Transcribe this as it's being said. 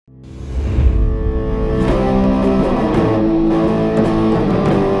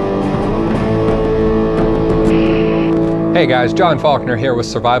Hey guys, John Faulkner here with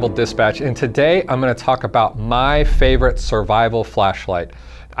Survival Dispatch, and today I'm going to talk about my favorite survival flashlight.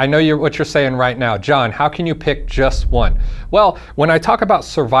 I know what you're saying right now, John, how can you pick just one? Well, when I talk about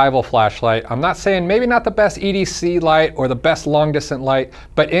survival flashlight, I'm not saying maybe not the best EDC light or the best long distance light,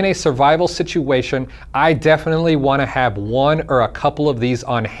 but in a survival situation, I definitely want to have one or a couple of these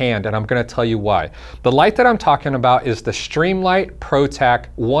on hand, and I'm going to tell you why. The light that I'm talking about is the Streamlight ProTac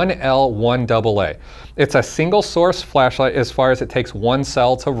 1L1AA. It's a single source flashlight as far as it takes one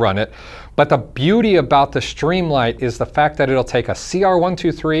cell to run it. But the beauty about the Streamlight is the fact that it'll take a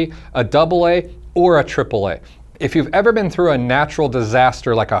CR123, a AA, or a AAA. If you've ever been through a natural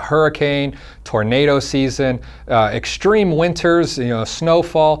disaster like a hurricane, tornado season, extreme winters,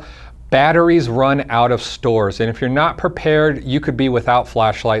 snowfall, batteries run out of stores. And if you're not prepared, you could be without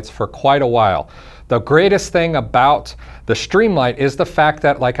flashlights for quite a while. The greatest thing about the Streamlight is the fact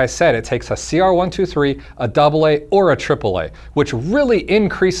that, like I said, it takes a CR123, a AA, or a AAA, which really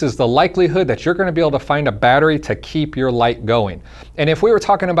increases the likelihood that you're going to be able to find a battery to keep your light going. And if we were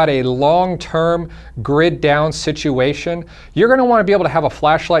talking about a long-term grid down situation, you're going to want to be able to have a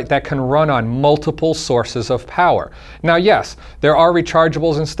flashlight that can run on multiple sources of power. Now, yes, there are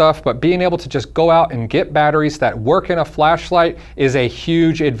rechargeables and stuff, but being able to just go out and get batteries that work in a flashlight is a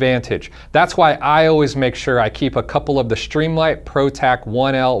huge advantage. That's why I always make sure I keep a couple of the Streamlight ProTac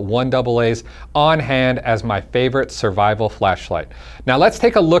 1L1AAs on hand as my favorite survival flashlight. Now let's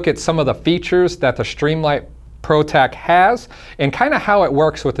take a look at some of the features that the Streamlight ProTac has and kind of how it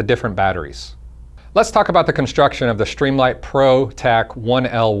works with the different batteries. Let's talk about the construction of the Streamlight ProTac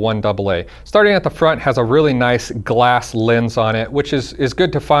 1L1AA. Starting at the front, has a really nice glass lens on it, which is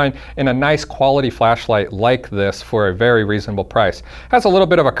good to find in a nice quality flashlight like this for a very reasonable price. Has a little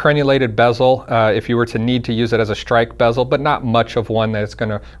bit of a crenulated bezel if you were to need to use it as a strike bezel, but not much of one that's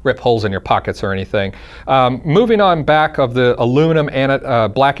going to rip holes in your pockets or anything. Moving on back of the aluminum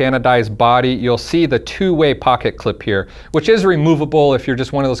black anodized body, you'll see the two-way pocket clip here, which is removable if you're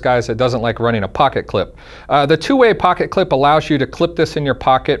just one of those guys that doesn't like running a pocket clip. The two-way pocket clip allows you to clip this in your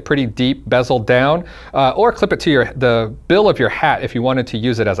pocket pretty deep, bezel down, or clip it to the bill of your hat if you wanted to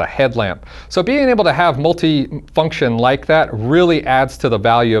use it as a headlamp. So being able to have multi-function like that really adds to the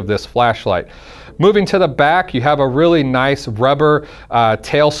value of this flashlight. Moving to the back, you have a really nice rubber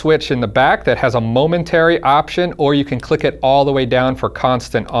tail switch in the back that has a momentary option, or you can click it all the way down for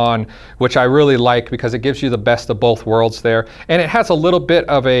constant on, which I really like because it gives you the best of both worlds there. And it has a little bit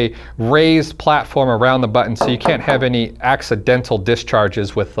of a raised platform around the button, so you can't have any accidental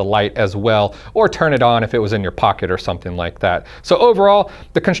discharges with the light as well, or turn it on if it was in your pocket or something like that. So overall,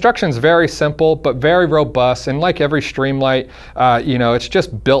 the construction is very simple, but very robust. And like every Streamlight, it's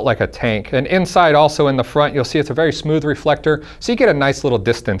just built like a tank. And inside, also in the front, you'll see it's a very smooth reflector, so you get a nice little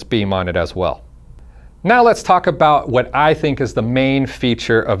distance beam on it as well. Now let's talk about what I think is the main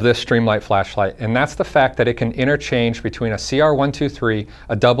feature of this Streamlight flashlight, and that's the fact that it can interchange between a CR123,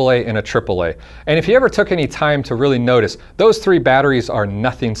 a AA, and a AAA. And if you ever took any time to really notice, those three batteries are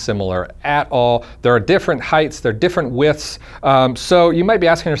nothing similar at all. There are different heights, there are different widths, so you might be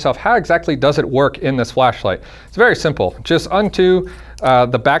asking yourself, how exactly does it work in this flashlight? It's very simple. Just undo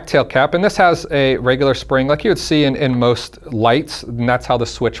the back tail cap, and this has a regular spring like you would see in most lights, and that's how the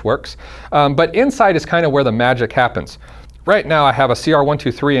switch works. But inside is kind of where the magic happens. Right now I have a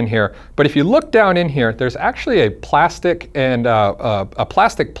CR123 in here, but if you look down in here, there's actually a plastic and a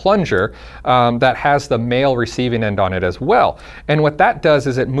plastic plunger that has the male receiving end on it as well. And what that does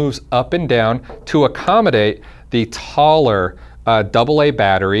is it moves up and down to accommodate the taller AA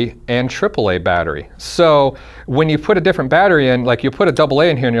battery and AAA battery. So when you put a different battery in, like you put a AA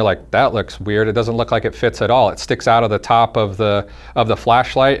in here and you're like, that looks weird, it doesn't look like it fits at all. It sticks out of the top of the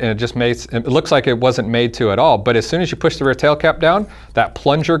flashlight, and it looks like it wasn't made to at all. But as soon as you push the rear tail cap down, that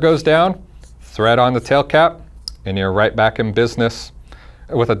plunger goes down, thread on the tail cap, and you're right back in business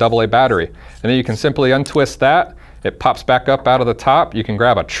with a AA battery. And then you can simply untwist that, it pops back up out of the top. You can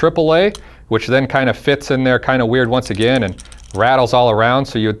grab a AAA, which then kind of fits in there kind of weird once again and rattles all around,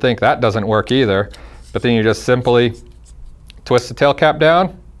 so you would think that doesn't work either. But then you just simply twist the tail cap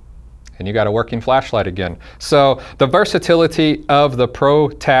down and you got a working flashlight again. So the versatility of the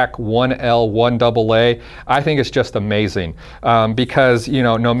ProTac 1L1AA, I think is just amazing because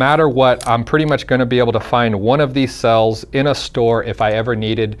no matter what, I'm pretty much going to be able to find one of these cells in a store if I ever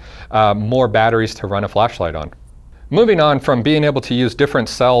needed more batteries to run a flashlight on. Moving on from being able to use different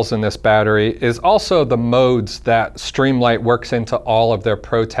cells in this battery is also the modes that Streamlight works into all of their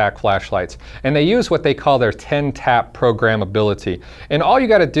ProTac flashlights. And they use what they call their 10-tap programmability. And all you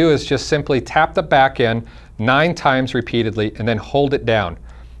got to do is just simply tap the back end 9 times repeatedly and then hold it down.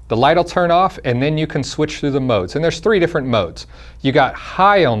 The light will turn off, and then you can switch through the modes. And there's 3 different modes. You got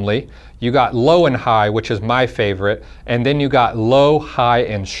high only, you got low and high, which is my favorite, and then you got low, high,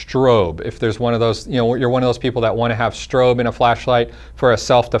 and strobe. If there's one of those, you know, you're one of those people that want to have strobe in a flashlight for a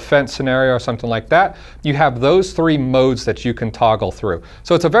self-defense scenario or something like that, you have those 3 modes that you can toggle through.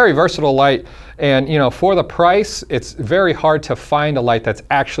 So it's a very versatile light, and you know, for the price, it's very hard to find a light that's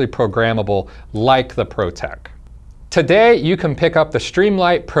actually programmable like the ProTac. Today, you can pick up the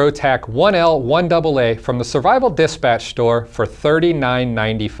Streamlight ProTac 1L 1AA from the Survival Dispatch store for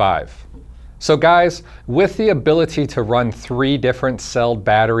 $39.95. So guys, with the ability to run 3 different celled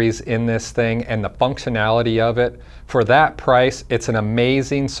batteries in this thing and the functionality of it, for that price, it's an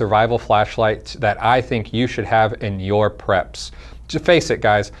amazing survival flashlight that I think you should have in your preps. Just face it,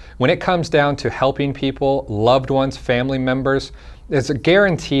 guys, when it comes down to helping people, loved ones, family members, there's a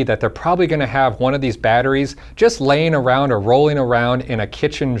guarantee that they're probably going to have one of these batteries just laying around or rolling around in a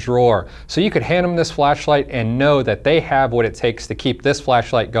kitchen drawer. So you could hand them this flashlight and know that they have what it takes to keep this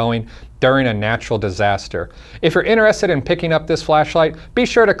flashlight going during a natural disaster. If you're interested in picking up this flashlight, be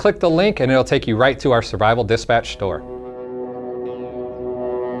sure to click the link and it'll take you right to our Survival Dispatch store.